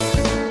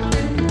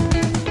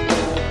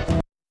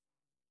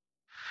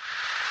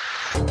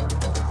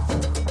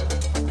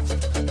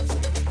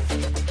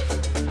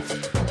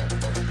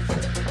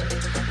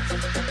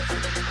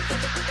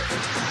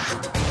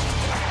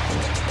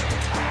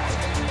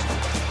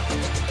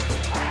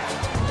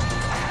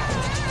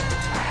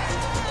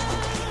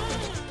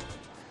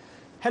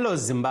Hello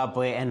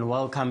Zimbabwe and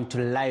welcome to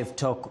Live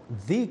Talk,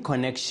 The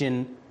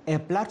Connection, a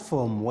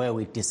platform where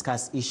we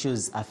discuss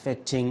issues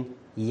affecting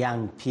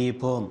young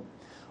people.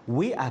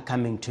 We are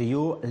coming to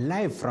you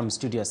live from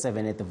Studio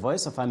 7 at the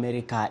Voice of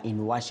America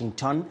in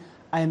Washington.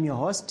 I am your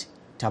host,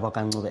 Thabo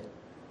Kancube.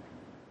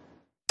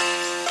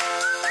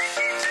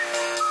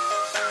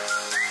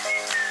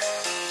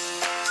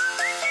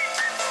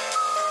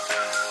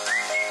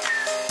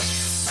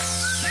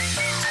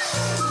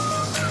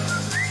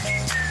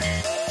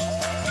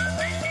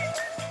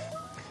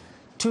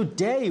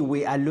 Today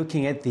we are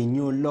looking at the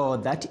new law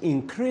that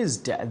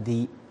increased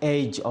the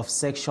age of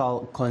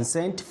sexual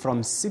consent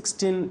from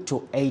 16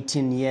 to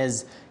 18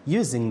 years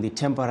using the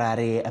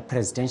temporary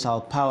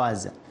presidential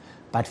powers.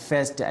 But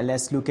first,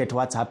 let's look at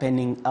what's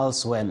happening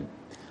elsewhere.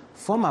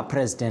 Former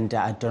President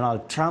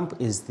Donald Trump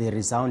is the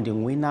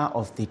resounding winner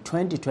of the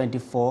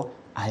 2024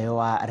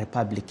 Iowa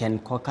Republican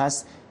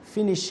caucus,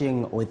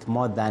 finishing with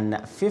more than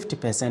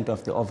 50%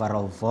 of the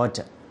overall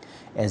vote.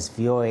 As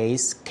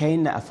VOA's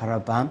Kane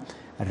Faraba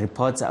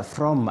reports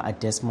from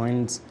Des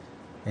Moines,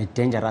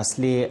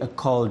 dangerously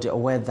cold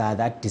weather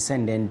that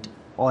descended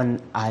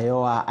on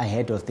Iowa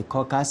ahead of the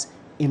caucus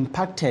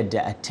impacted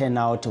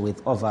turnout,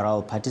 with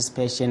overall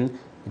participation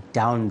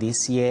down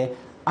this year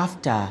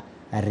after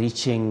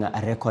reaching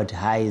record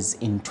highs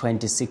in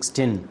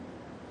 2016.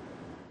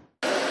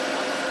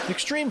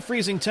 Extreme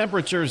freezing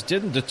temperatures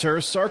didn't deter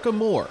Sarka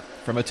Moore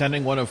from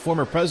attending one of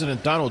former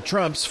President Donald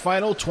Trump's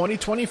final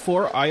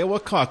 2024 Iowa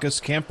caucus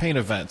campaign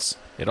events.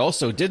 It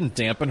also didn't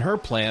dampen her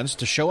plans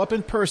to show up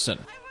in person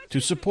to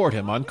support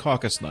him on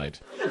caucus night.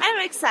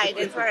 I'm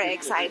excited, very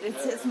excited.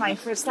 It's my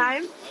first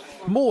time.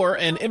 Moore,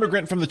 an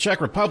immigrant from the Czech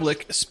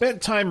Republic,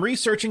 spent time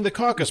researching the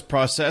caucus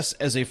process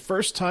as a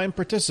first-time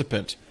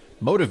participant,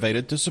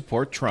 motivated to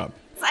support Trump.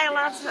 I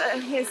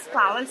loved his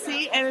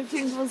policy.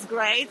 Everything was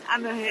great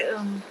under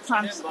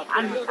Trump's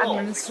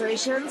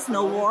administrations.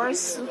 No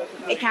wars.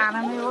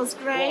 Economy was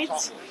great.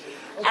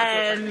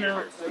 And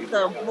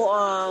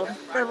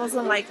there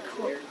wasn't like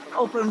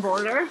open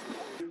border.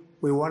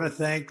 We want to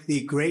thank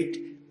the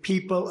great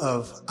people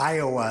of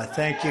Iowa.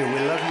 Thank you. We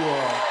love you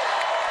all.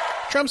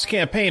 Trump's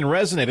campaign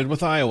resonated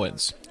with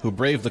Iowans, who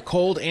braved the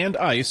cold and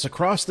ice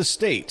across the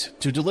state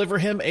to deliver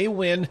him a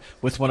win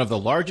with one of the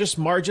largest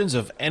margins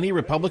of any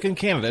Republican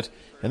candidate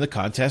in the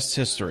contest's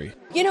history.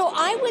 You know,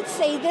 I would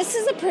say this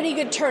is a pretty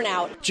good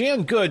turnout.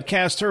 Jan Good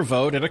cast her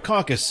vote at a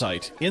caucus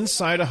site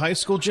inside a high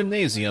school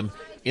gymnasium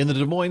in the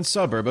Des Moines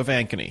suburb of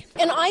Ankeny.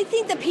 And I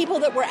think the people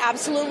that were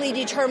absolutely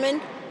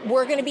determined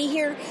were going to be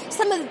here.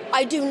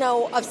 I do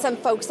know of some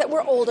folks that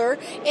were older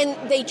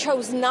and they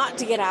chose not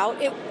to get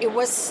out. It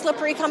was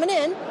slippery coming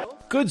in.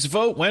 Good's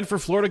vote went for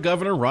Florida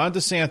Governor Ron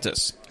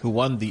DeSantis, who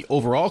won the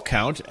overall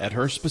count at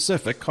her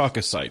specific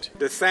caucus site.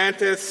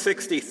 DeSantis,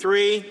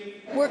 63.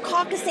 We're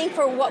caucusing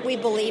for what we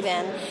believe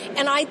in,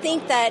 and I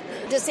think that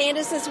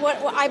DeSantis is what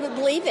I would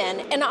believe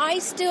in, and I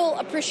still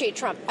appreciate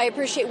Trump. I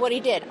appreciate what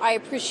he did. I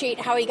appreciate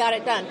how he got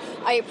it done.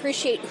 I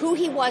appreciate who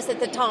he was at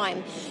the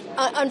time.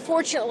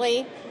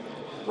 Unfortunately,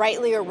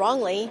 rightly or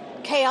wrongly,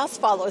 chaos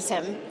follows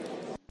him.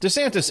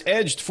 DeSantis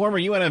edged former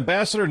UN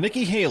Ambassador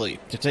Nikki Haley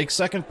to take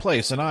second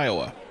place in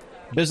Iowa.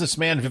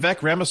 Businessman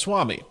Vivek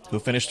Ramaswamy, who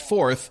finished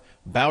fourth,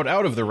 bowed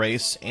out of the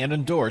race and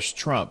endorsed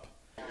Trump.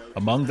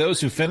 Among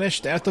those who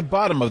finished at the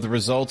bottom of the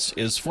results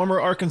is former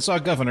Arkansas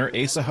Governor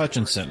Asa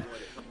Hutchinson,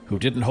 who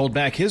didn't hold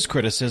back his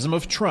criticism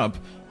of Trump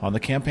on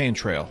the campaign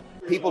trail.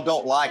 People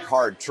don't like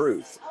hard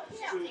truth.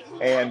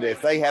 And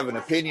if they have an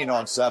opinion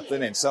on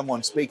something and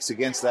someone speaks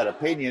against that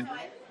opinion,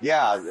 they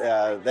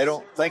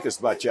don't think as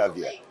much of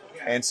you.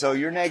 And so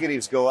your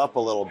negatives go up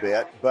a little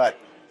bit. But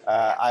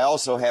I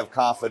also have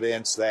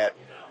confidence that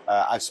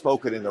I've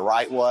spoken in the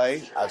right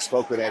way. I've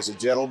spoken as a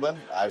gentleman.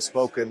 I've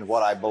spoken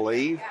what I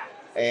believe.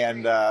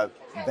 And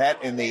that,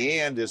 in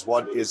the end, is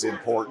what is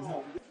important.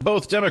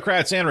 Both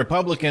Democrats and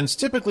Republicans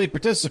typically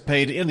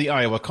participate in the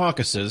Iowa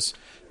caucuses,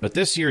 but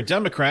this year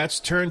Democrats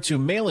turned to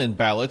mail-in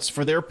ballots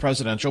for their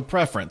presidential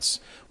preference,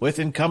 with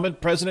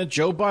incumbent President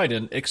Joe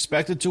Biden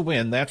expected to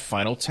win that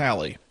final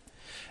tally.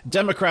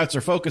 Democrats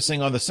are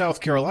focusing on the South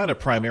Carolina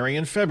primary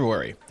in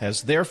February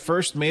as their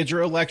first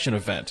major election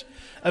event,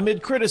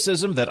 amid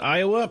criticism that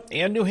Iowa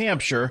and New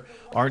Hampshire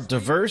aren't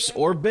diverse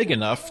or big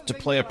enough to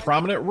play a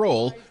prominent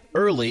role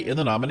early in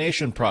the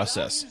nomination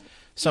process,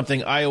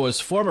 something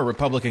Iowa's former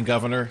Republican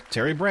governor,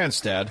 Terry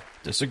Branstad,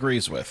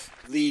 disagrees with.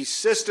 The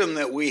system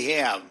that we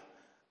have,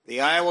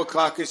 the Iowa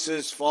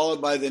caucuses followed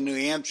by the New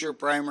Hampshire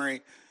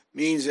primary,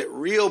 means that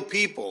real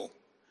people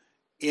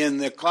in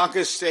the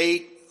caucus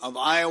state of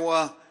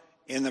Iowa,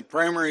 in the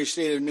primary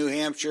state of New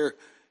Hampshire,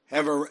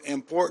 have an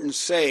important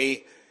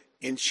say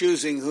in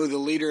choosing who the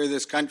leader of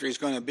this country is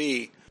going to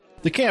be.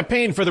 The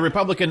campaign for the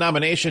Republican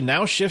nomination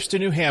now shifts to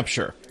New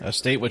Hampshire, a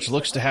state which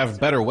looks to have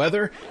better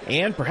weather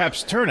and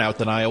perhaps turnout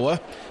than Iowa,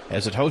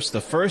 as it hosts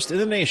the first in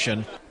the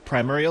nation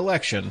primary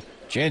election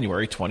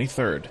January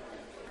 23rd.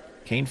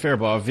 Kane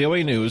Fairbaugh,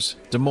 VOA News,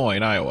 Des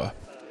Moines, Iowa.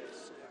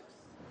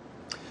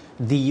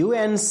 The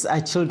UN's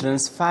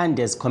Children's Fund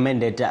has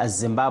commended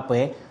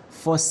Zimbabwe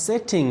for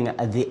setting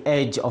the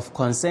age of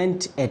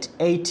consent at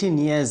 18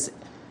 years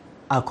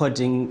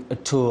according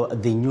to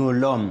the new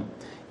law.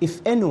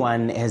 If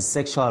anyone has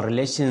sexual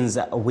relations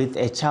with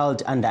a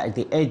child under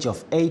the age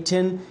of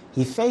 18,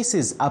 he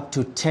faces up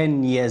to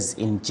 10 years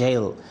in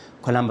jail.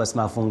 Columbus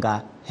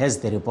Mavunga has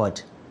the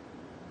report.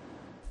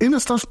 In a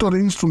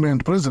statutory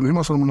instrument, President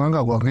Emmerson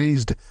Mnangagwa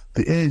raised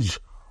the age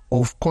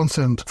of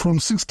consent from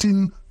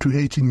 16 to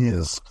 18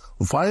 years.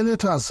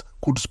 Violators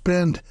could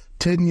spend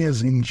 10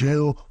 years in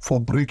jail for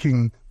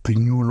breaking the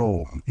new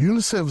law.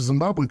 UNICEF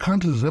Zimbabwe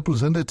country's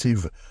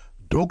representative,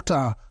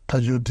 Dr.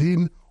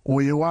 Tajuddin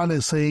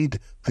Oyewale, said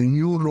the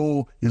new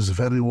law is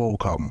very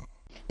welcome.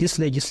 This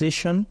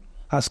legislation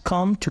has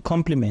come to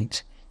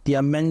complement the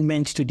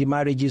amendment to the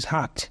Marriages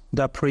Act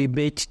that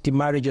prohibits the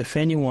marriage of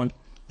anyone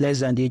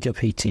less than the age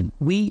of 18.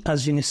 We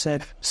as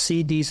UNICEF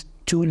see these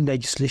two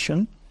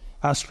legislation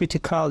as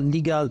critical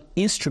legal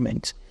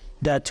instruments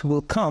that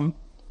will come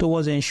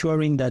towards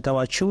ensuring that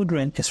our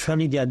children,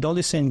 especially the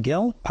adolescent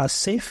girl, are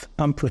safe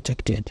and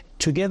protected.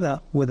 Together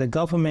with the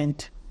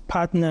government,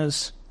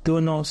 partners,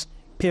 donors,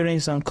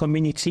 parents and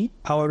community,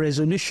 our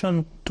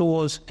resolution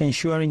towards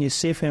ensuring a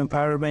safe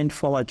environment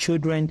for our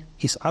children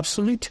is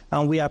absolute,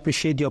 and we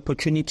appreciate the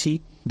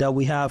opportunity that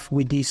we have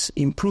with this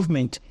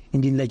improvement in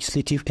the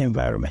legislative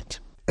environment.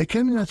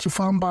 Ekenia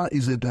Chifamba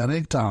is a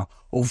director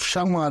of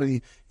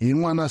Shamwari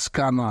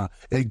Yimwanaskana,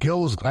 a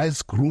girls'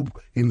 rights group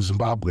in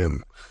Zimbabwe.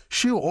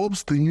 She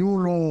hopes the new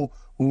law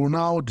will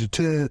now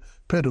deter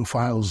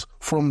pedophiles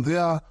from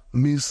their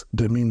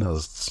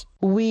misdemeanors.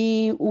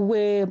 We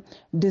were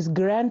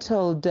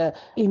disgruntled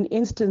in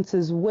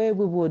instances where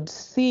we would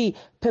see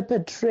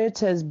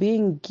perpetrators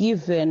being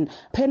given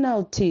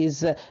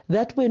penalties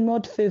that were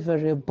not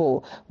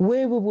favorable,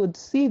 where we would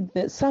see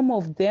that some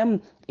of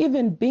them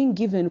even being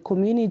given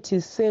community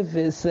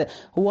service,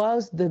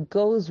 whilst the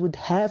girls would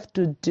have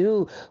to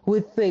do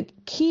with the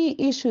key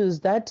issues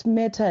that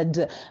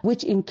mattered,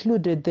 which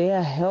included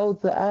their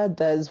health.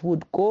 Others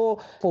would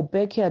go for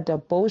backyard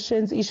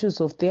abortions, issues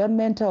of their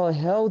mental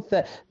health,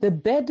 the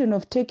burden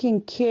of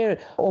taking care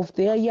of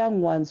their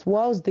young ones,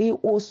 whilst they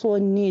also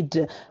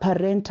need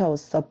parental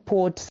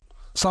support.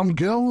 Some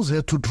girls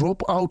had to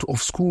drop out of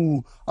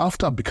school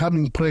after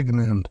becoming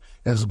pregnant,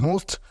 as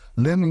most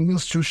learning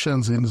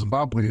institutions in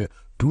Zimbabwe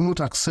do not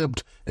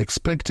accept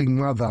expecting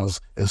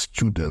mothers as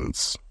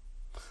students.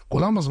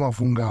 Columbus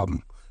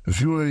Mavunga,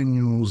 VOA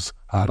News,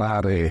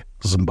 Harare,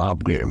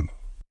 Zimbabwe.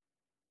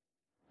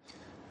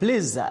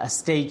 Please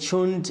stay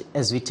tuned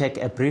as we take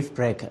a brief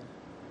break.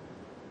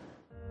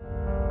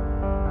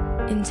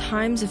 In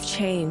times of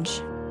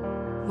change,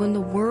 when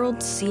the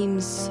world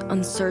seems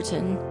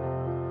uncertain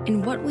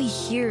and what we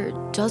hear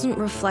doesn't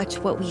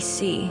reflect what we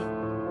see,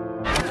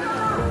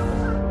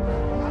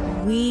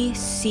 we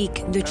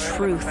seek the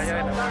truth.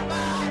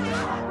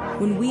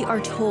 When we are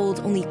told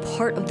only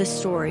part of the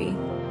story,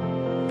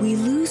 we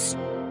lose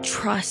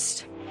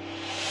trust.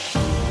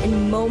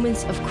 In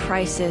moments of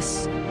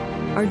crisis,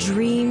 our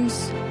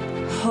dreams,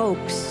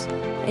 hopes,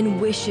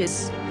 and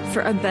wishes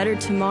for a better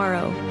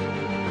tomorrow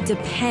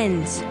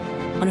depends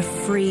on a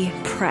free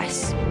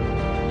press.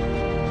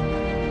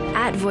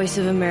 At Voice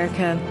of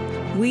America,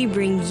 we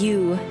bring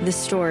you the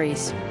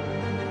stories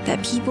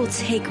that people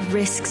take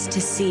risks to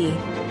see.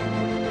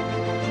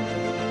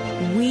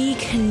 We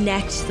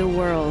connect the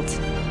world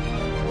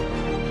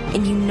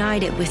and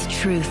unite it with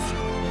truth.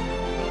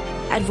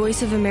 At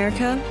Voice of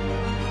America,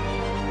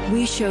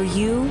 we show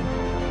you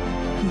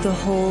the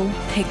whole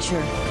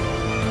picture.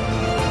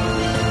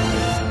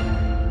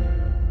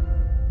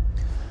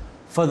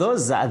 For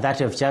those that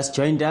have just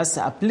joined us,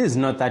 please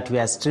note that we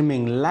are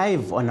streaming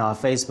live on our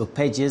Facebook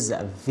pages,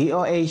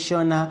 VOA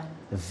Shona,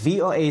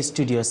 VOA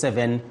Studio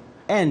 7,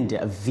 and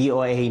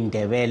VOA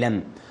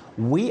Ndebele.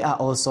 We are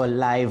also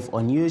live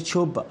on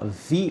YouTube,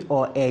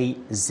 VOA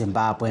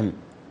Zimbabwe.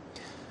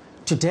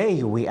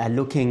 Today, we are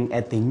looking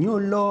at the new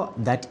law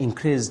that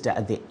increased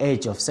the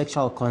age of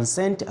sexual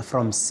consent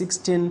from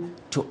 16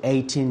 to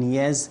 18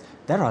 years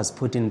that was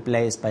put in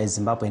place by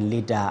Zimbabwean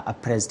leader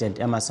President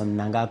Emmerson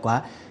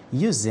Mnangagwa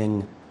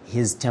using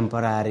his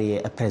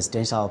temporary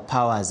presidential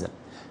powers.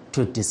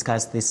 To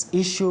discuss this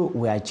issue,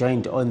 we are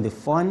joined on the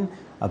phone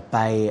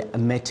by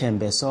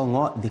Metembe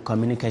Songo, the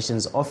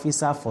Communications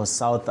Officer for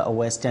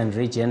Southwestern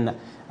Region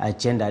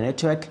Gender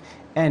Network,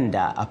 and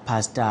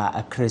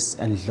Pastor Chris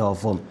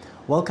Ndlovu.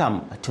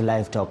 Welcome to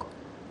Live Talk.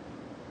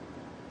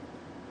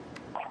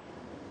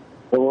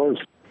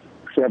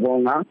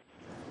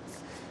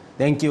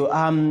 Thank you.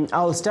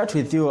 I'll start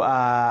with you,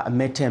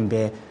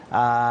 Metembe.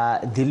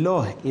 The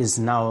law is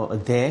now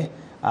there.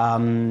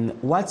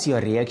 What's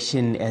your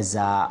reaction as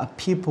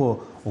people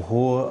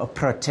who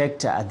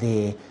protect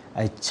the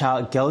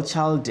girl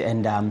child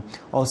and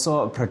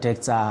also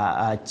protect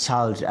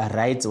child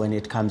rights when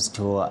it comes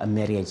to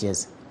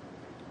marriages?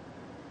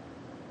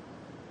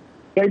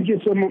 Thank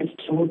you so much,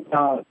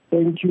 Todd.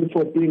 Thank you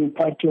for being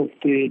part of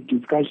the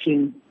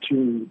discussion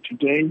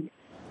today.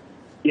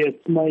 Yes,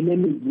 my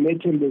name is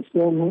Metembe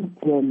Songo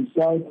from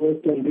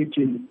Southwestern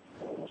Region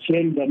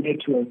Gender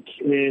Network.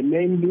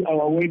 Mainly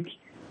our work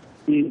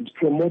is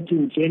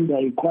promoting gender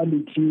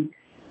equality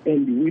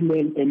and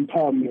women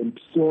empowerment.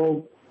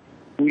 So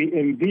we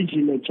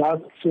envision a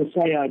just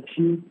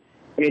society,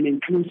 an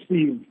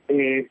inclusive,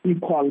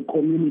 equal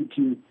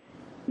community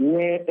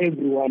where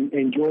everyone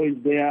enjoys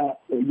their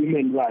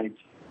human rights.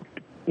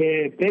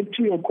 Back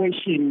to your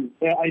question,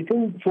 I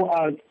think for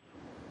us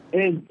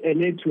as a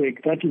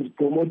network that is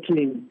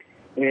promoting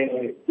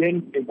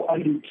gender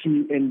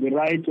equality and the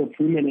rights of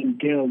women and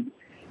girls,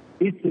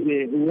 it's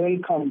a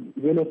welcome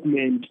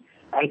development.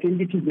 I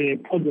think it is a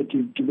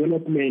positive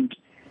development.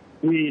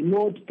 We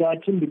note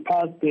that in the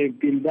past there have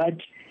been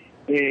that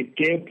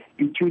gap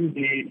between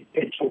the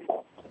age of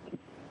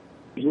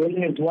as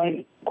well as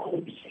one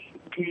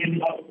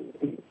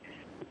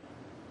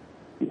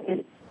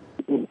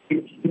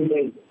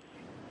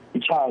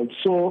child.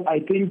 So I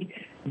think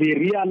the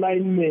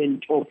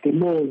realignment of the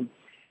laws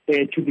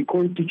to the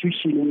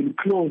Constitution will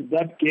close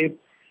that gap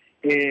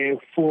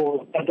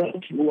for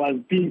that was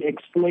being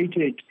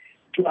exploited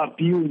to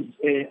abuse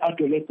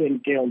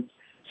adolescent girls.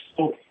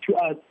 So to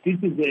us, this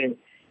is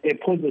a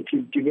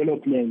positive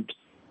development.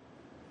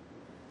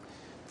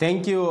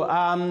 Thank you.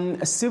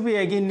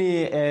 Sibuye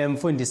kini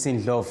mfundisi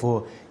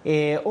Ndlovu,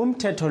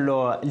 umthetho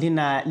lo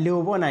lina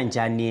liwubona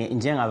njani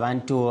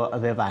njengabantu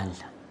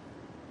bebandla?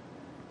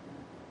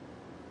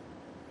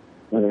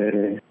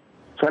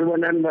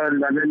 Salibonani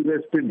balaleli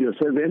beStudio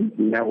 7,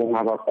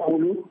 ngiyabonga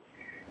kakhulu.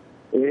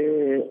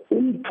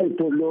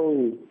 Umthetho lo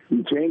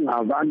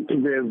njengabantu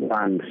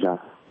bebandla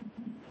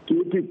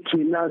kithi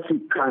thina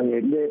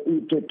sikhangele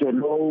umthetho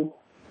lo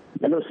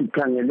njalo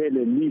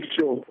sikhangelele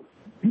lisho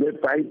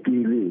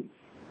leBhayibheli,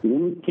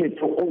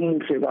 umthetho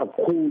omuhle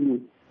kakhulu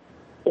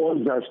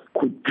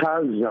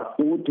ozasikhuthaza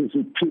ukuthi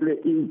siphile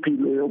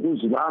impilo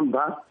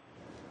yokuzibamba,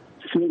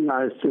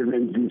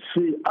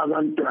 singasebenzisi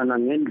abantwana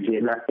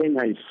ngendlela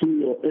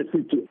engayisiyo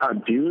esithi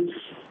abuse,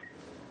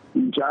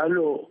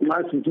 njalo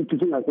masithi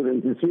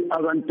singasebenzisi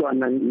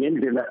abantwana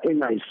ngendlela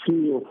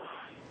engayisiyo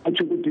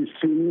athi ukuthi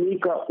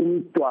sinika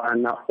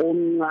umntwana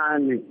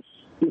omncane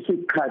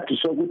isikhathi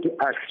sokuthi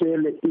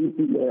ahlele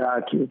impilo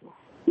yakhe,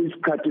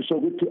 isikhathi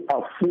sokuthi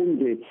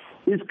afunde,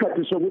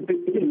 isikhathi sokuthi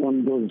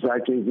ingqondo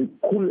zakhe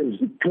zikhule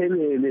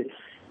ziphelele,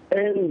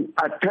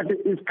 athathe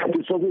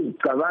isikhathi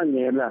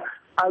sokuzicabangela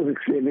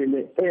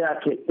azihlelele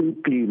eyakhe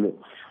impilo.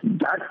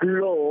 That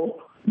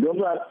law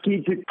loba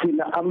kithi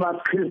thina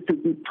amaKristu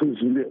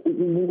ichizile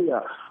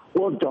ukubuya,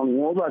 kodwa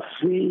ngoba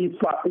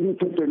sifa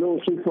umthetho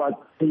lo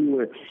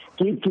sifakiwe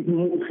kithi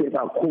muhle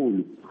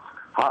kakhulu.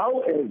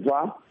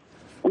 However,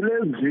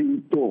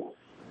 kulezinto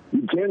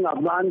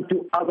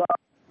njengabantu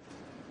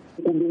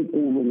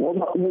uNkulunkulu,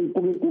 ngoba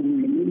uNkulunkulu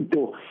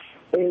yinto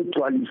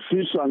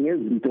egcwalisiswa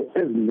ngezinto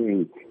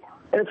eziningi,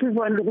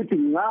 esifanele ukuthi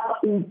nga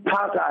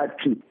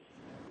umphakathi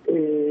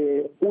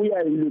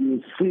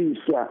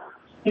uyayilungisisa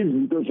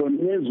izinto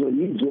zonezo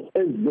yizo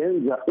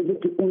ezenza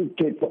ukuthi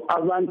umthetho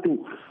abantu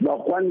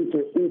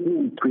bakwanise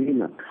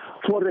ukuwugcina.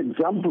 For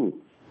example,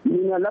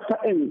 mina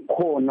lapha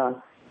engikhona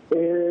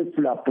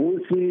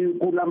eFlabusi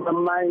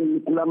kulamamayini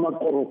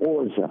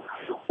kulamakorokoza,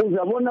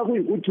 uzabona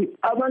kuyikuthi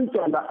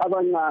abantwana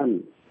abancane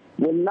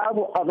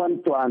bonabo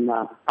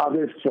abantwana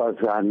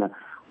abesifazana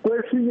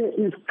kwesinye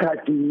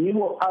isikhathi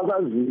yibo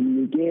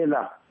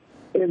abazinikela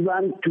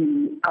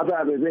ebantwini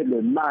ababe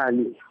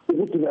belemali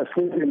ukuthi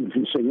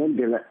basebenzise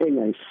ngendlela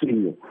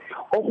engayisiyo,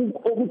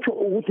 okutsho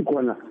ukuthi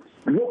khona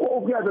lokho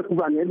okuyabe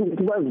kubangela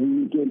ukuthi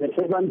bazinikele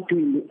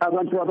ebantwini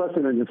abantu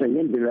abasebenzise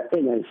ngendlela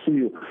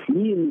engayisiyo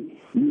yini,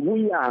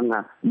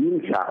 yibuyanga,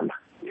 yindlala.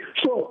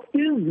 So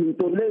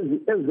izinto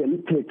lezi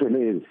ezemthetho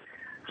lezi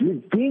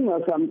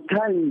zidinga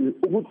sometimes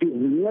ukuthi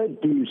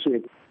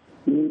zincediswe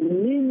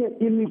neminye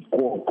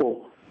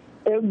imigoqo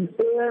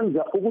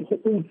eyenza ukuthi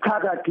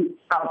umphakathi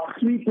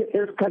afike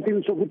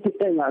esikhathini sokuthi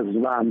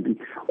engazibambi.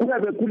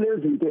 Kuyabe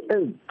kulezinto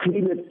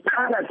ezithile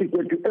phakathi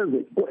kwethu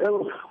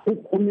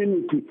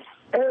ku-community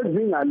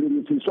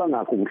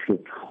ezingalungisiswanga kuhle.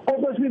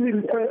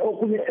 Okwesibili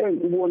okunye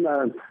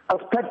engikubonayo,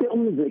 asithathe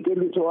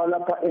umzekeliso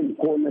walapha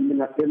engikhona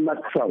mina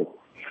eMatshaw.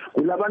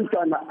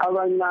 Kulabantwana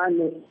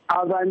abancane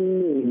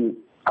abaningi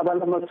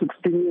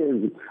abalama-16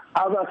 years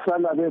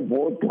abasala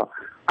bebodwa,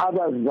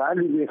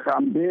 abazali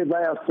behambe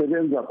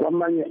bayasebenza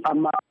kwamanye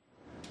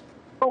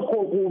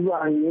lokho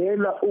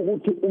kubangela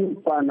ukuthi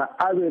umntwana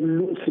abe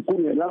lusi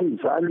kungela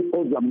mzali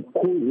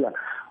ozamkhuza,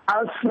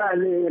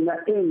 ahlale yena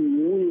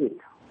enguye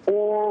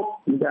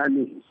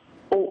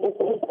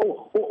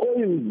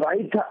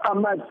o-invite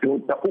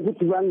amadoda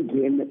ukuthi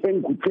bangene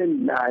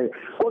engutheni naye,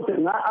 kodwa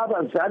nga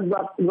abazali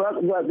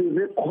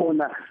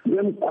babekhona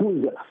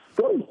bemkhuza,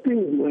 those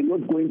things were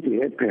not going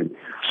to happen.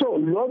 So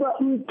loba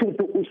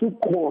umthetho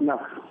usukhona,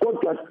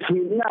 kodwa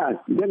thina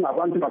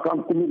njengabantu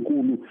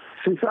bakaNkulunkulu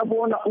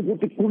sisabona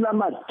ukuthi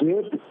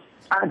kulamagap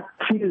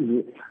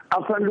athize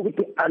afanele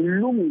ukuthi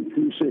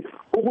alungisiswe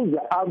ukuze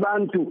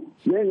abantu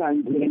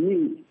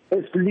bengangeni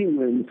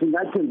esilingweni.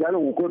 Singathi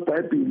njalo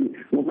ngokweBhayibheli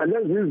ngoba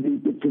lezi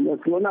zinto thina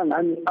sibona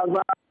ngani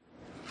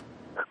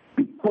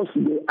because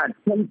they are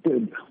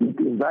tempted with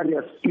the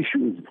various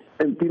issues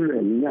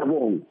empilweni.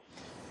 Ngiyabonga.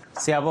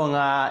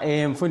 Siyabonga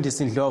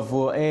Mfundisi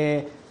Ndlovu.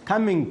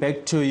 Coming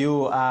back to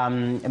you,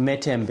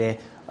 Metembe,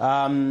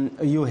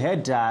 you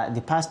heard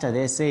the pastor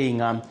there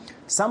saying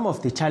some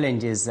of the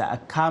challenges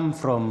come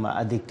from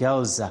the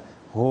girls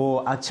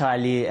who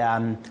actually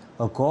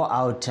go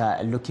out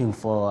looking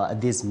for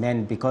these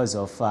men because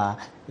of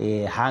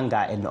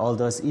hunger and all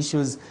those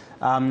issues.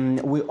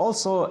 We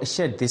also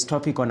shared this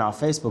topic on our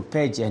Facebook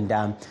page,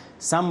 and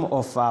some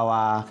of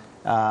our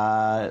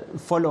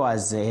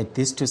followers had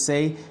this to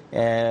say.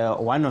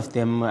 One of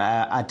them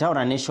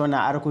ataura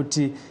neshona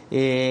arikuti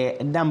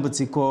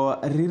dambudziko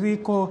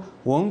ririko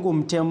wongu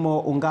mtemo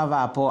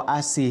ungavapo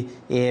asi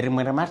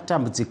rimwe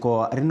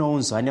rematambudziko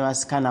rinounzwa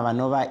nevasikana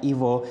vanova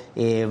ivo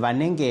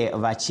vanenge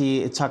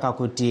vachitsvaka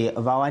kuti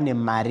vawane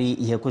mari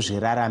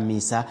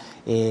yekuzviraramisa.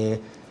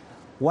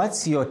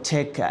 What's your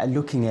take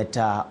looking at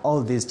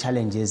all these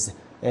challenges?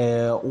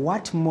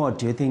 What more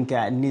do you think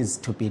needs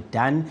to be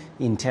done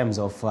in terms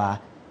of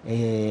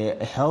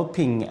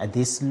helping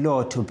this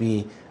law to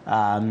be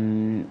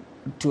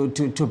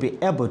to be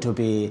able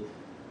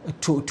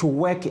to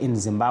work in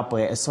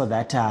Zimbabwe, so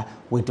that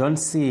we don't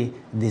see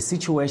the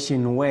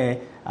situation where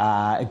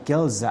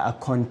girls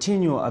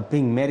continue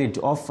being married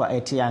off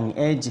at a young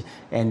age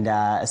and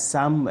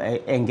some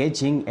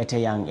engaging at a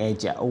young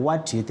age?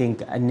 What do you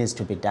think needs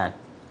to be done?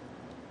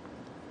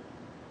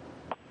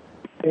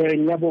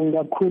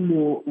 Ngiyabonga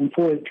kakhulu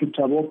mfowethu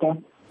Thaboka.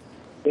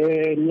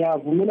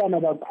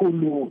 Ngiyavumelana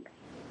kakhulu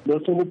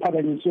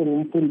losokuphakanyiswe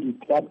ngumfundisi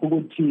lapho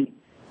ukuthi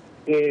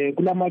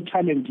kulama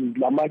challenges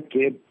lama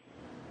gap.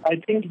 I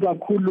think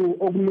kakhulu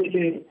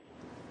okumele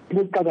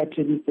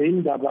ukuqhakathekise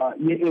indaba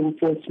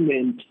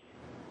ye-enforcement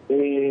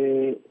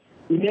in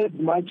as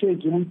much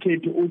as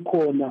umthetho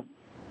ukhona,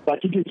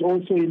 but it is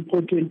also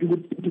important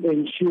to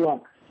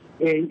ensure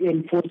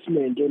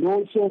enforcement. And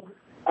also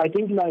I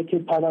think like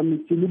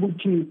ephakamisile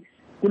ukuthi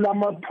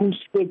kulama push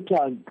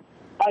factors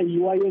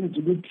ayiwayenza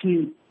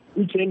ukuthi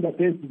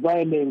gender-based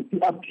violence,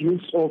 the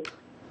abuse of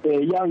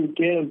young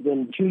girls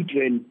and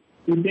children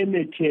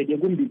limited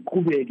kumbe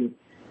iqhubeke.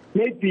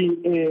 Maybe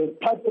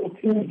part of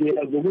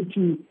indlela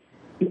zokuthi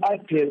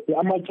i-address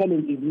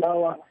ama-challenges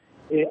lawa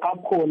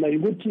akhona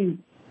ukuthi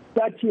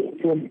starting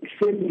from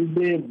family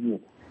level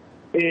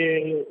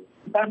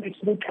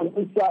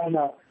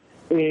sikuxoxisana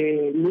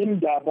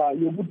ngendaba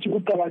yokuthi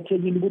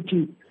kuqakathekile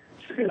ukuthi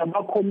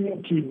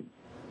sinama-community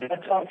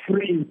that are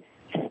free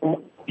from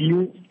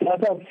abuse,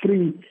 that are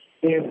free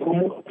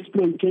from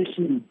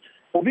exploitation.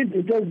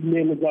 Izinto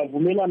eziningi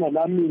zavumelana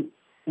lami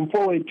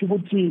mfowethu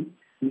ukuthi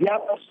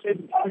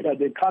ziyabaswept under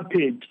the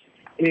carpet.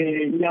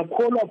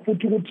 Ngiyakholwa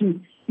futhi ukuthi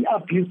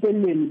i-abuse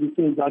eningi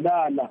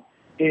isenzakala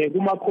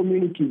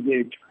kuma-communities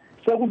ethu.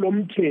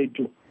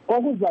 Sekulomthetho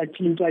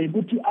okuzatshintsha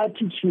ukuthi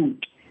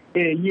attitude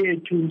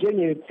yethu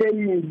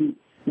njenge-family,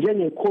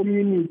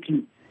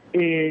 njenge-community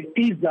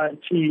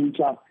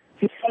izatshintsha.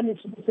 Sifanele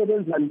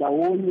ukusebenza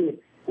ndawonye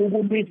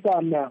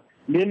ukulwisana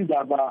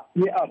nendaba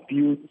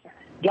ye-abuse.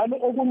 Njalo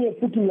okunye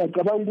futhi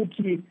ngiyacabanga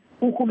ukuthi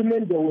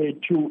uhulumende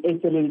wethu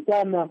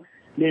esebenzisana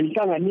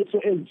nenhlanganiso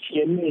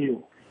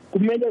ezitshiyeneyo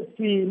kumele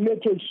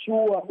si-make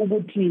sure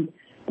ukuthi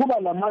kuba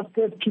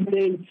lama-safety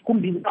nets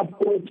kumbe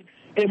i-support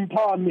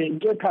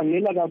empowerment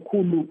ekhangela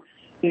kakhulu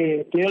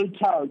girl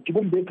child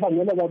kumbe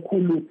ekhangela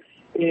kakhulu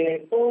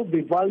all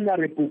the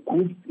vulnerable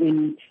groups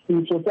in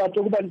society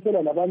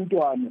okubalisela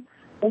labantwana,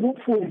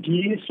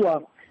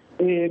 ukufundiswa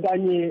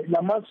kanye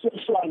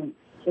lama-social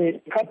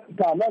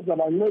capital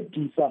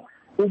azabancedisa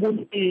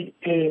ukuthi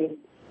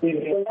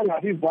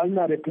bangabi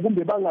vulnerable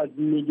kumbe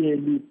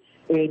bangazinikeli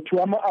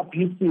to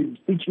ama-abusive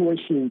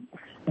situations.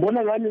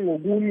 Mbona ngani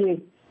ngokunye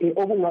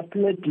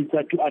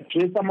okungasincedisa to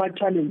address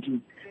ama-challenges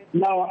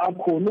lawa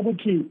akhona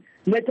ukuthi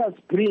let us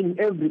bring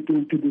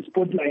everything to the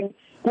spotlight,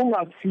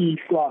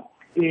 kungafihlwa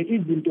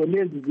izinto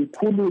lezi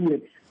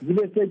zikhulunywe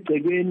zibe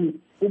segcekeni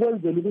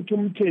ukwenzela ukuthi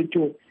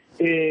umthetho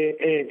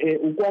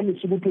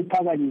ukwanise ukuthi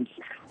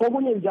uphakanyiswe.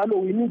 Okunye njalo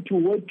we need to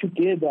work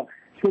together,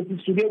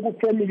 sesisuke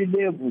ku-family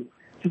level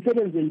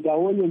sisebenze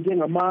ndawonye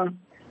njengama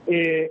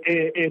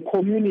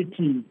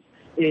communities,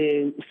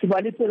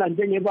 sibalisela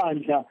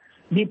njengebandla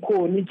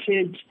likhona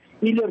i-church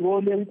ile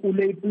role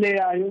enkulu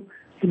eyiplayayo,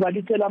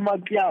 sibalisela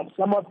ama-clubs,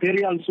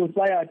 ama-burial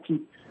society,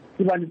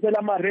 sibalisela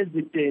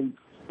ama-residents.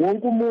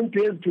 Wonke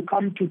umuntu has to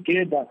come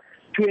together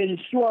to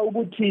ensure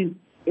ukuthi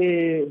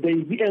there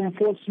is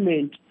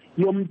enforcement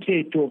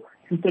yomthetho,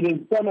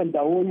 sisebenzisana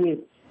ndawonye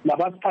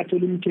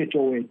nabasiphathela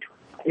umthetho wethu.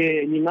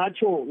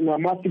 Ngingatsho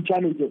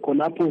ngamafitshane nje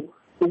khonapho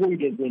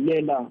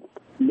ukungezelela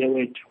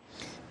lewethu.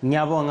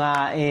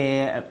 Ngiyabonga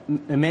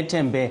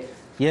Metembe.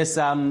 Yes,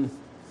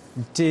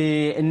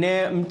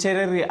 ne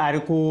mtereri ari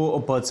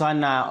ku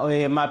Botswana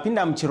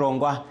mapinda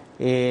mchirongwa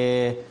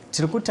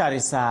tiri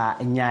kutarisa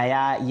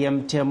nyaya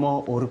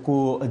yemtemo uri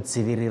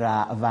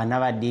kudzivirira vana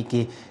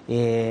vadiki.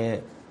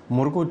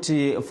 Muri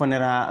kuti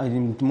fonera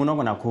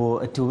munogona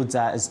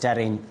kutiudza zita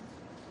renyu?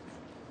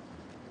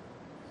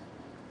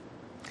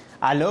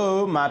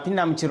 Hello,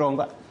 mapinda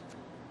mchirongwa?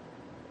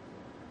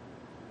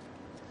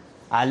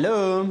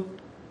 Hello?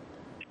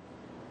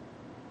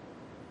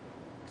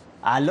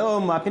 Hello,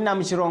 Mapina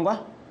Mchirongwa.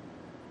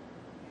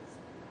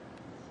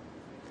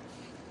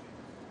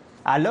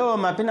 Hello,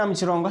 Mapina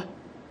Mchirongwa.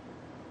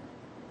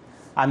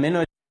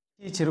 Ameno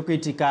chiri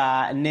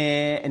kuitika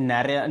ne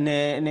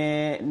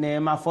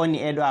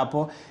mafoni edu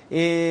hapo.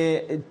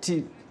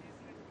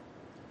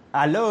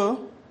 Hello.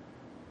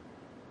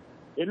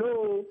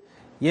 Hello.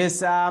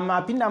 Yes,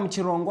 Mapinda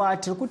Mchirongwa,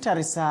 tiri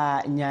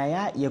kutarisa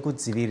nyaya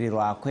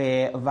yekudzivirirwa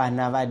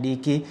kwevana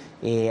vadiki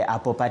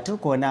apo patiri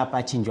kuona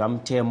pachinjwa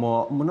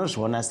mutemo.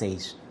 Munozviona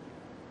seizvi?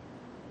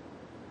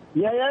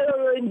 Nyaya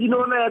iyoyo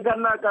ndinoona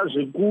yakanaka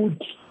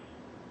zvekuti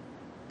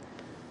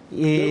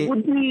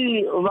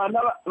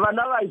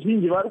vana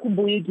vazhinji vari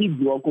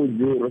kumbuyikidzwa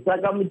kodzero,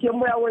 saka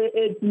mitemo yavo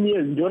ye18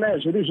 years ndinoona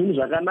zviri zvinhu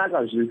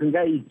zvakanaka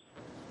zvisingaiti.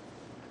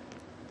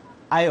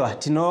 Aiwa,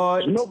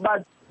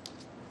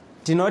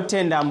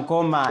 tinotenda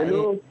mukoma.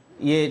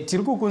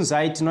 Tiri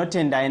kukunzwai,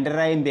 tinotenda,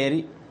 enderai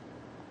mberi.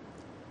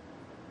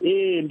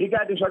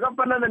 Ndikati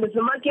zvakafanana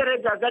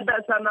nesemakereke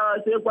akaita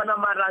sekwana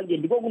Marange,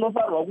 ndiko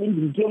kunofanirwa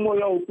kunzi mitemo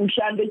yawo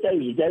ushande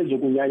chaizvo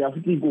kunyanya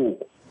futi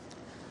ikoko.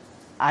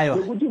 Aiwa.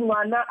 Nekuti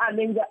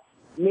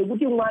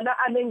mwana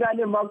anenge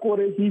ane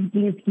makore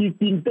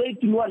 15,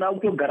 13 wana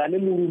kutogara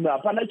nemurume,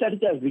 hapana chati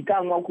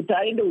chazikamwa kuti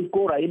aende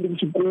kuchikoro, aende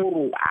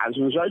kuchikoro.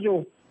 Zvinhu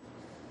zvacho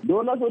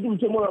ndoona kuti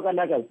mutemo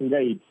wakanaka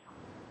zvisingaiti.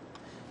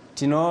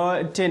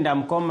 Tinotenda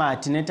mukoma,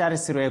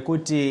 tinetarisirwa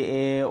kuti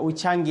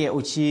uchange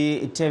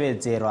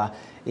uchitevedzerwa.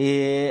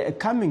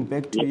 Coming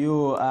back to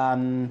you,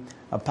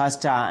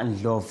 Pastor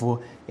Ndlovu,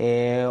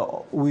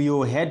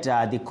 you had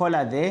the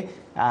caller there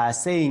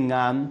saying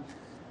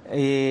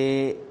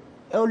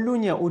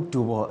olunye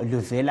udubo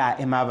luvela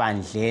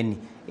emabandleni.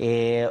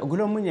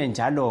 Kulomunye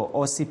njalo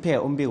osiphe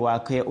umbiko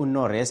wakhe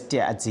uNorest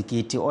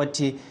Adzikiti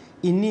oti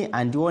ini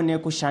andione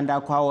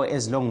kushanda kwawo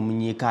ezilongu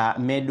munyika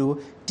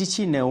medu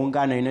tichine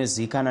ungano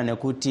inozivikanwa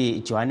nekuti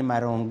Joani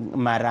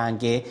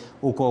Marange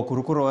uko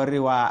kuri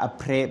kuroriwa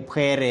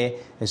pwere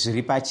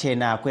zviri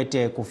pachena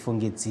kwete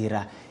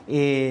kufungidzira.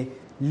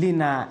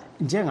 Lina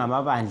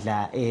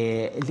njengamabandla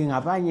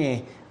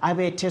lingabanye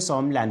abetheswa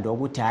umlando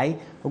wokuthi hayi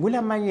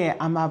kulamanye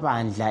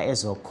amabandla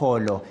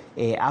ezokholo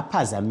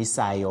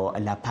aphazamisayo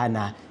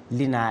laphana,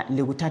 lina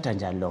likuthatha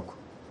njani lokho?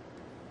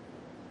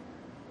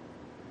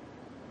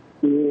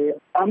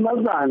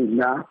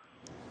 Amabandla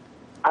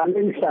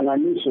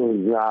anenhlanganiso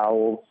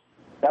zawo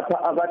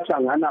lapha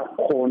abahlangana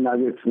khona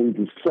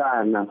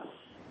befundisana.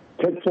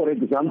 Take for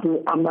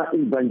example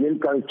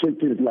ama-evangelical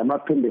churches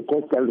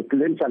lama-Pentecostal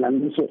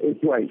kulenhlanganiso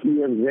ethiwa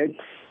i-EMZ,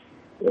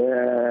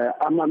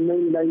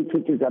 ama-mainline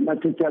churches,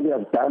 ama-church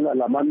abadala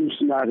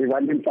lama-missionary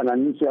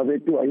balenhlanganiso yabo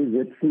ethiwa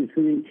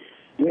i-ZCC.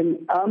 Then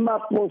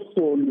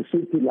ama-apostoli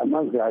sithi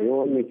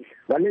lamazayoni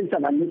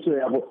balenhlanganiso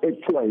yabo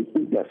ethiwa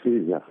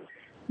i-Udasiza.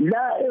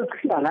 La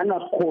esihlangana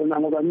khona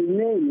ngoba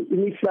minengi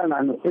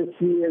imihlangano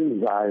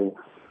esiyenzayo,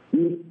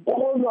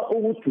 ngikholwa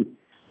ukuthi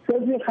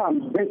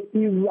sesihambe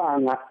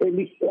ibanga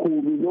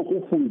elikhulu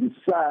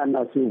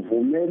lokufundisana,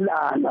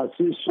 sivumelana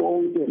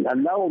sisonke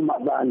nalawo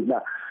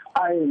mabandla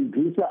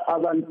ayendisa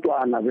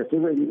abantwana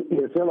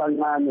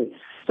besebancane.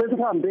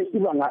 Sesihambe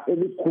ibanga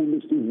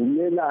elikhulu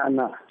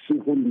sivumelana,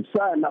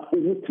 sifundisana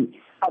ukuthi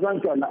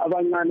abantwana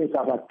abancane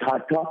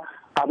kabathathwa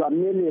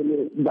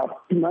abamelele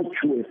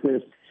bamature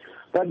first.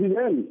 But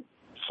then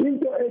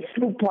into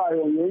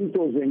ehluphayo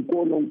ngento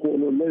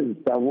zenkolo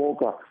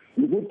lezidabuka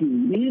ukuthi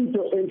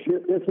into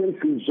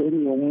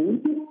esenhlizweni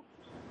yomuntu,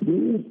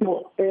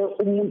 into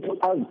umuntu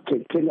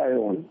azikhethela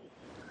yona.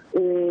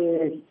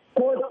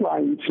 Kodwa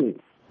nje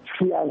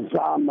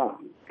siyazama,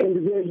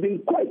 and there's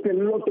quite a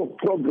lot of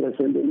progress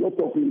and a lot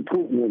of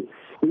improvement.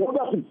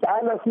 Ngoba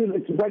kudala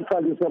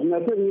sisaqalisa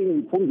kunase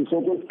ngiyimfundiso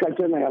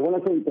okwesikhathana, yabona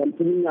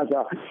sengidalisa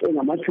iminyaka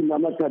engamashumi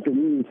amathathu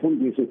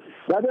ngiyimfundiso,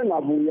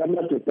 babengabuya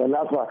amadoda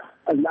laba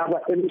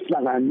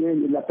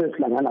emihlanganweni lapho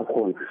esihlangana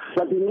khona.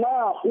 But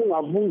nxa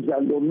ungabuza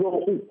lo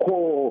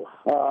ukho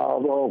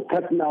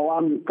partner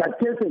wami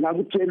kathese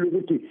ngakutshela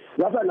ukuthi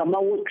baba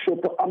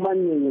nama-workshop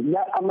amaningi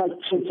la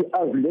ama-church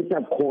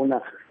aziletha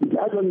khona,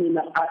 njalo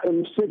mina I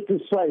am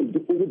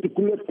satisfied ukuthi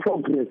kule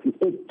progress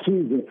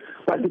ethize,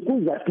 but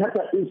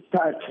kuzathatha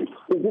isikhathi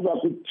ukuba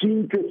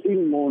kutshintshwe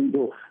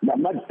ingqondo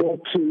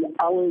nama-doctrine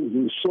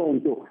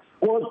awezisonto.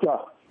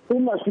 Kodwa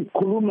uma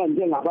sikhuluma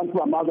njengabantu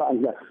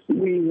bamabandla,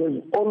 we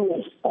have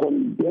always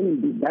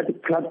condemned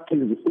that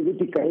practice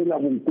ukuthi gayela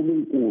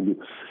kuNkulunkulu.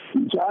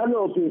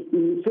 Njalo-ke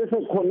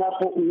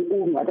sesekhonapho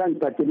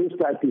ungakangithatheli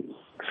isikhathi,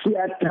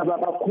 siyathaba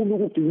kakhulu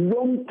ukuthi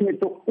lo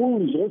mthetho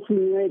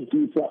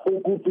uzosincedisa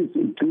ukuthi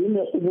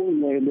sigcine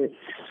ubungcwele,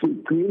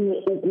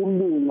 sigcine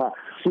ukulunga,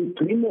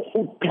 sigcine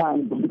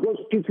uthando. Because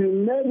if you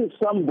marry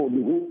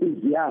somebody who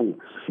is young,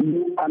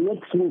 you are not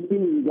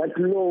fulfilling that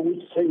law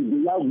which says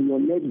love your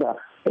neighbor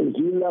as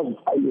you love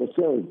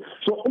yourself.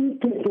 So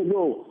umthetho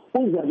lo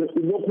uzabe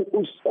ulokhu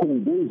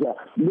usikhumbuza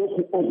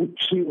lokhu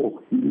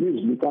okutshiwo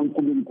yilizwi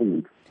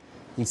likaNkulunkulu.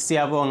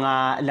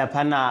 Siyabonga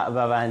laphana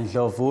baba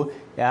Ndlovu.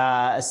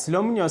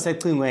 Silomunye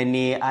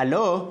osecingweni.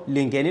 Allo,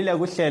 lingenile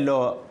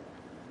kuhlelo.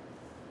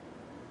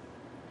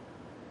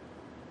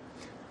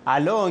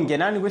 Allo,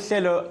 ngenani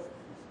kuhlelo.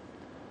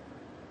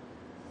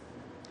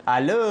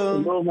 Hello.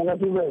 Hello,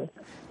 Makadiba.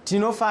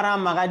 Tinofara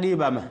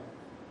Makadiba ma.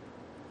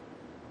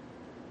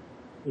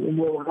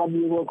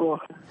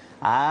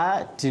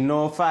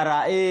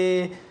 Tinofara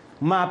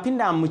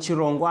mapinda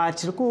muchirongwa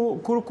tiri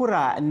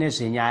kukurukura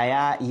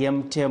nezvenyaya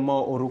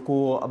yemutemo uri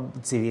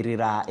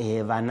kudzivirira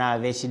vana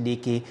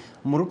vechidiki.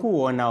 Muri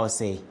kuonawo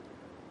sei?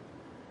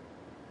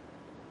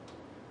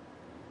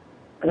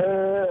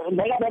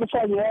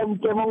 Ndakadarisanya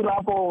mutemo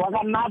urapo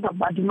wakanaka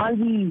but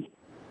manje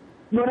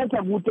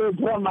noneta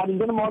kuteedzera mari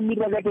ndine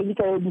mamiriro akaita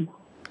nyika yedu.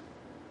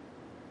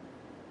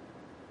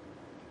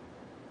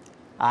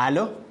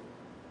 Hello?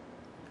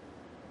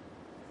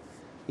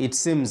 It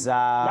seems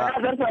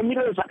ndakadarisanya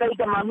miriro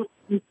zvakaita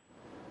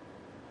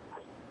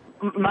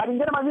mari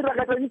ndine mamiriro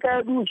akaita nyika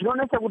yedu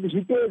zvinonetsa kuti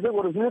zviteedze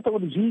kuti zvinonetsa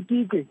kuti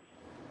zviitike.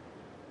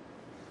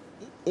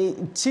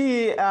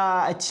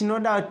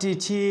 Chinoda kuti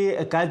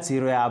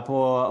chigadzirwe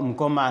apo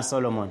mukoma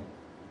Solomon.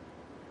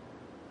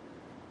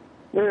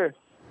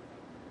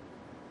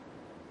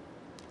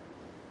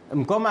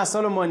 Mukoma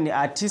Solomon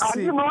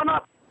atisi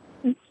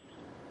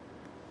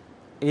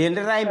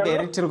yenderai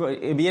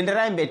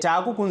mberi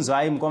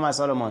taakukunzwai mukoma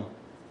Solomon.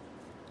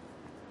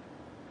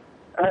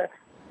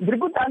 Ndiri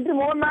kuti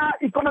handimoona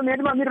ikonomi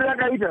yedu mamiriro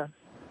yakaita.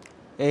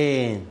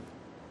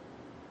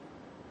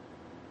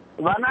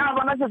 Vana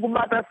havana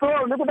chekubata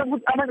so nekuda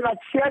kuti anenge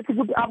achiya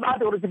chekuti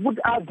abate uri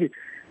chekuti ati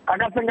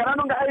akasangana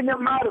anonge aine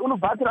mari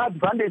unobvatsira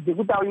advantage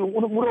yekuti uyu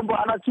murombo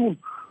ana chinhu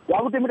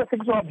wakutemita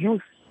sexual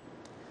abuse.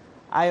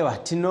 Aiwa,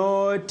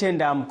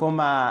 tinotenda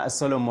mukoma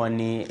Solomon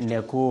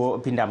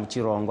nekupinda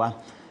muchirongwa.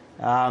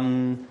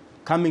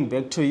 Coming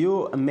back to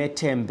you,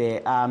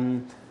 Metembe,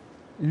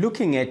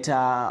 looking at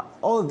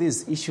all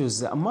these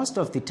issues, most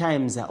of the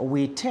times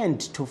we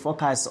tend to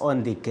focus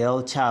on the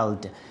girl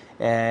child,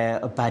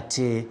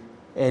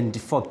 and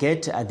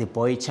forget the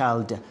boy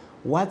child.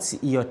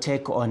 What's your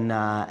take on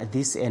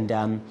this, and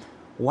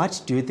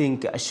what do you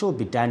think should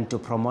be done to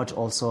promote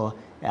also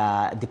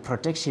the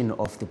protection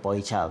of the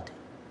boy child?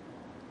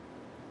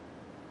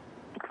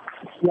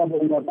 Thank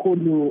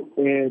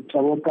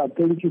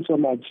you so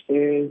much.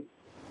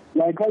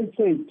 Like I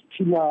said,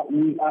 China,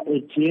 we are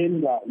a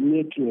gender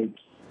network,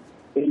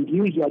 and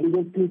usually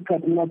when we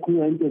come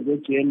into the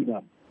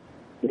gender,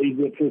 there is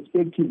a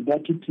perspective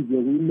that it is a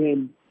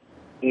women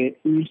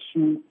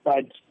issue,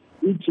 but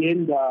each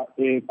gender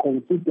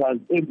considers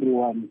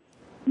everyone,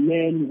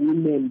 men,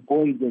 women,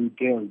 boys, and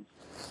girls.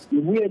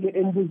 Really,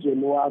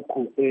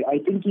 I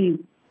think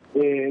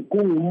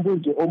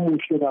kungumbuzo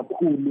omuhle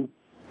kakhulu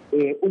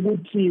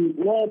ukuthi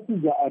nxa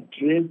siza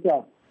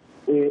addressa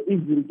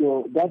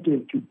izinto that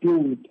has to do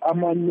with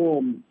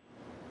ama-norms,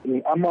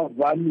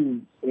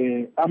 ama-values,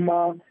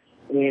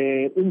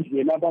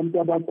 indlela abantu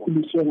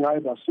abakhuliswe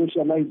ngayo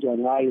basocializwa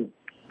ngayo.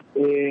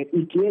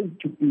 It has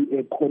to be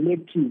a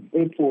collective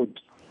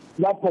effort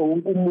lapha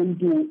wonke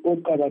umuntu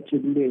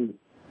oqakathekileyo.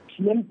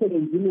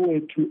 Sinemsebenzini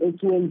wethu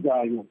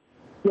esiwenzayo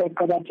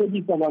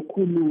siyaqakathekisa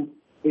kakhulu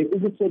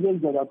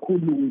ukusebenza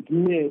kakhulu with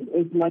men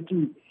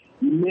esingathi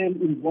male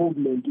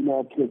involvement in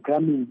our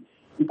programming,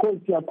 because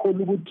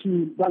siyakholwa ukuthi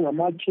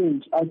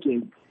bangama-change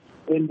agents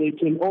and they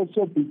can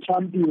also be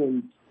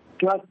champions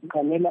xa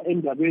sikhangela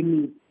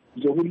endabeni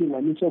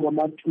zokulinganiswa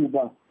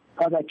kwamathuba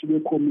phakathi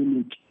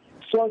kwe-community.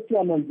 So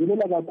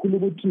siyananzelela kakhulu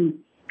ukuthi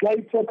xa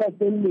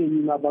ifocus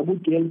eningi ngaba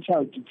ku-girl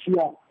child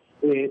kuthiya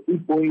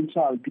i-boy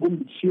child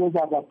kumbe kuthiya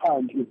obaba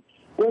phandle,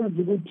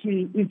 kwenza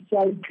ukuthi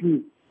i-cycle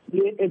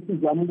le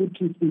esizama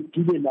ukuthi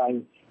sidile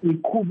nayo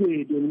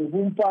iqhubeke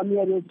ngobumfana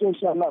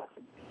yabe-socialize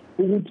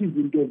ukuthi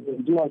izinto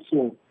zenziwa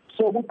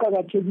so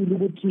kuqakathekile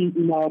ukuthi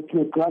in our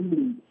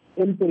programming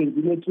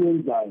emsebenzini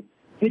esiwenzayo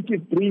sithi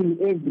bring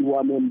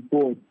everyone on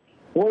board.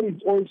 Boys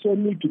also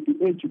need to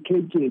be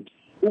educated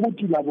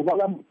ukuthi labo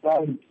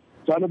balama-right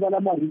njalo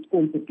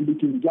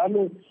balama-responsibility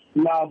njalo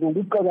labo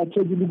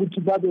kuqakathekile ukuthi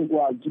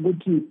babekwazi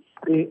ukuthi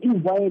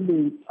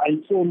i-violence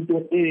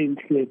ayisonto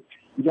enhle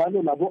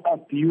njalo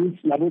labo-abuse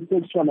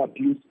labo-sexual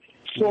abuse.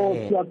 So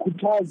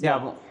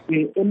siyakhuthaza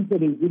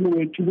emsebenzini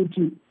wethu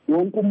ukuthi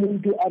wonke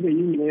umuntu abe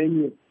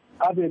yingxenye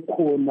abe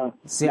khona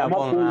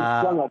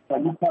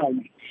bangahlali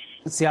phandle.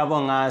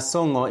 Siyabonga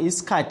Songo,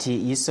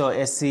 isikhathi yiso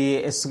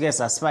esisuke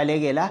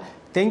sasibalekela.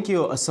 Thank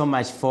you so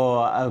much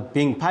for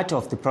being part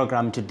of the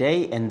program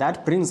today, and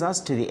that brings us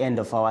to the end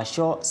of our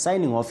show.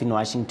 Signing off in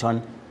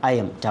Washington, I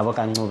am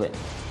Daboka Ncube.